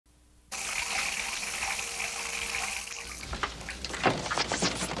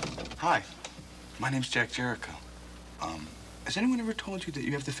Hi, my name's Jack Jericho. Has anyone ever told you that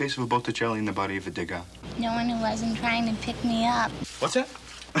you have the face of a Botticelli and the body of a Degas? No one who wasn't trying to pick me up. What's that?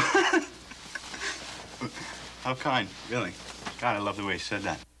 How kind, really. God, I love the way you said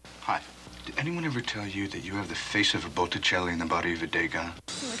that. Hi. Did anyone ever tell you that you have the face of a Botticelli and the body of a Degas? I'm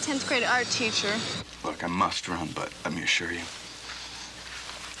a 10th grade art teacher. Look, I must run, but let me assure you,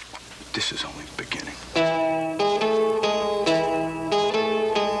 this is only the beginning.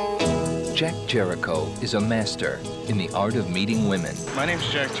 Jack Jericho is a master in the art of meeting women. My name's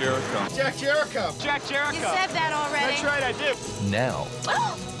Jack Jericho. Jack Jericho. Jack Jericho. You said that already. That's right, I did. Now,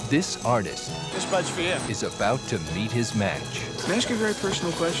 this artist This bud's for you. is about to meet his match. Can I ask you a very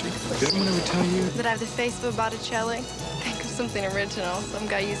personal question? Did anyone ever tell you? That I have the face of a Botticelli? Think of something original. Some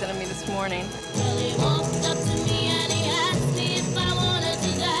guy used it on me this morning.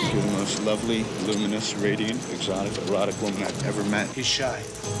 You're the most lovely, luminous, radiant, exotic, erotic woman I've ever met. He's shy.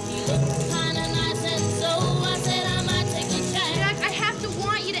 Jack, I have to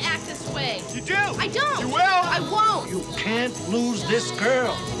want you to act this way. You do? I don't. You will? I won't. You can't lose this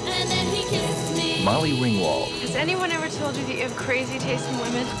girl. Molly Ringwald, Has anyone ever told you that you have crazy taste in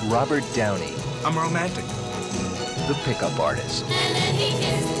women? Robert Downey, I'm romantic. the pickup artist. And then he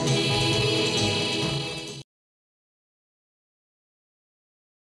kissed me.